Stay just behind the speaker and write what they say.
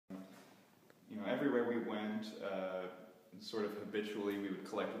everywhere we went, sort of habitually, we would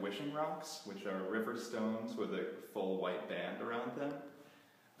collect wishing rocks, which are river stones with a full white band around them.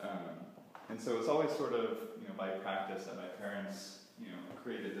 And so it's always sort of, by practice that my parents,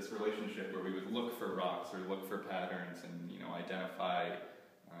 created this relationship where we would look for rocks or look for patterns and, identify,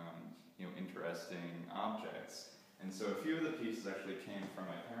 interesting objects. And so a few of the pieces actually came from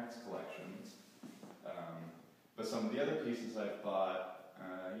my parents' collections. But some of the other pieces I've bought,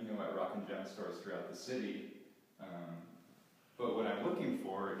 at rock and gem stores throughout the city. But what I'm looking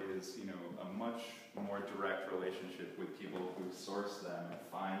for is, a much more direct relationship with people who source them and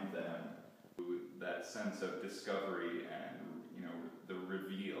find them, that sense of discovery and, the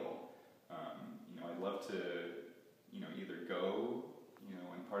reveal. I'd love to, either go,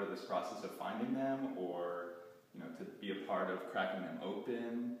 and part of this process of finding them, or, to be a part of cracking them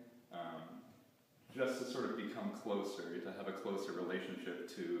open, just to sort of become closer, to have a closer relationship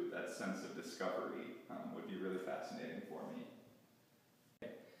to that sense of discovery would be really fascinating for me.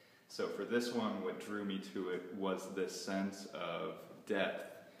 So for this one, what drew me to it was this sense of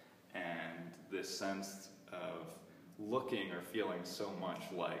depth and this sense of looking or feeling so much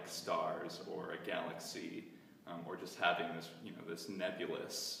like stars or a galaxy, or just having this, this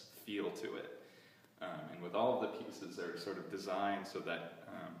nebulous feel to it. And with all of the pieces, they're sort of designed so that,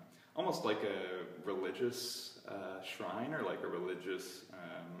 almost like a religious shrine or like a religious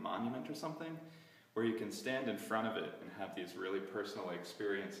monument or something, where you can stand in front of it and have these really personal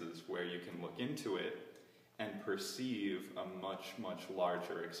experiences where you can look into it and perceive a much, much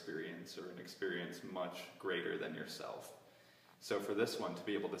larger experience, or an experience much greater than yourself. So for this one, to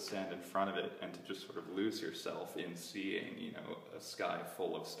be able to stand in front of it and to just sort of lose yourself in seeing, a sky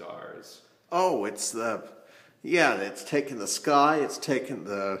full of stars. Oh, it's taking the sky, it's taking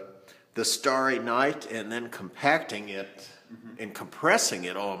the starry night and then compacting it and compressing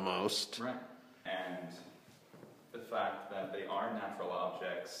it almost. Right. And the fact that they are natural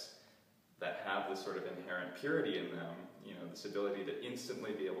objects that have this sort of inherent purity in them, this ability to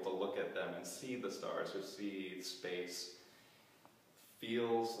instantly be able to look at them and see the stars or see space,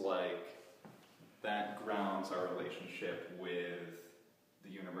 feels like that grounds our relationship with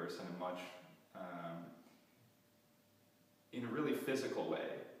the universe in a much, in a really physical way.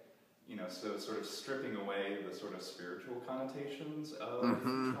 So sort of stripping away the sort of spiritual connotations of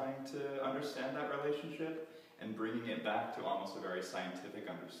trying to understand that relationship and bringing it back to almost a very scientific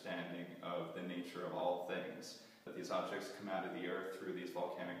understanding of the nature of all things. That these objects come out of the earth through these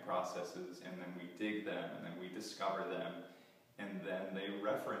volcanic processes, and then we dig them, and then we discover them, and then they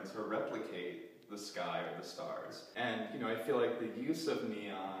reference or replicate the sky or the stars. And, I feel like the use of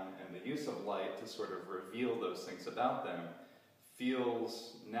neon and the use of light to sort of reveal those things about them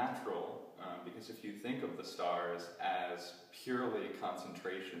feels natural, because if you think of the stars as purely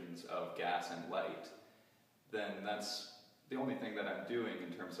concentrations of gas and light, then that's the only thing that I'm doing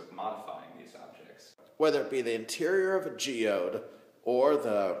in terms of modifying these objects. Whether it be the interior of a geode or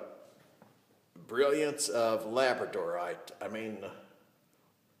the brilliance of labradorite, I mean,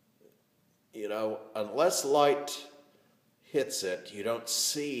 unless light hits it, you don't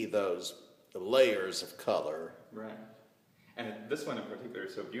see those layers of color. Right. And this one in particular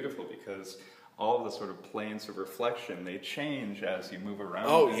is so beautiful because all of the sort of planes of reflection, they change as you move around.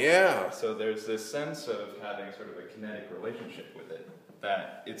 Oh, yeah. So there's this sense of having sort of a kinetic relationship with it,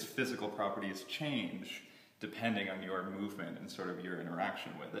 that its physical properties change depending on your movement and sort of your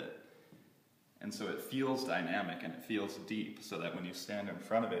interaction with it. And so it feels dynamic and it feels deep, so that when you stand in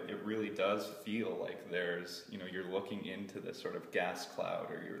front of it, it really does feel like there's, you're looking into this sort of gas cloud,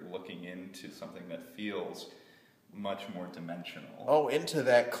 or you're looking into something that feels much more dimensional. Oh, into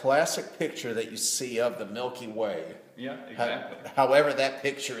that classic picture that you see of the Milky Way. Yeah, exactly. However that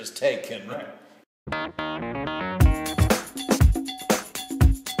picture is taken. Right.